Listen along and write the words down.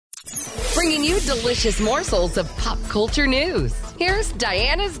bringing you delicious morsels of pop culture news. Here's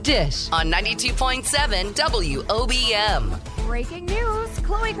Diana's Dish on 92.7 WOBM. Breaking news,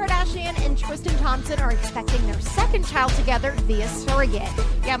 Khloe Kardashian and Tristan Thompson are expecting their second child together via surrogate.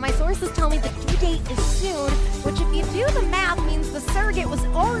 Yeah, my sources tell me the due date is soon, which if you do the math means the surrogate was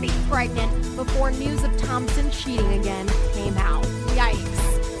already pregnant before news of Thompson cheating again came out.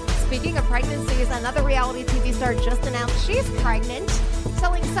 Yikes. Speaking of pregnancies, another reality TV star just announced she's pregnant.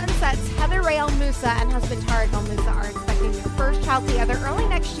 Selling Sunset's Heather Rael Musa and husband Tarek El Musa are expecting their first child together early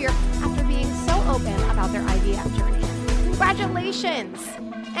next year after being so open about their IVF journey. Congratulations!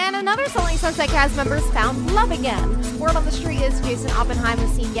 And another Selling Sunset cast members found love again. Word on the street is Jason Oppenheim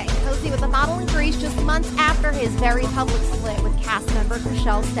was seen getting cozy with a model in Greece just months after his very public split with cast member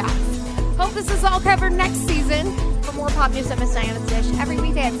Rochelle Stacks. Hope this is all covered next season. For more pop news at Miss Diana's Dish every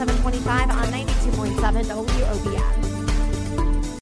weekday at 7:25 on 92.7 WOBM.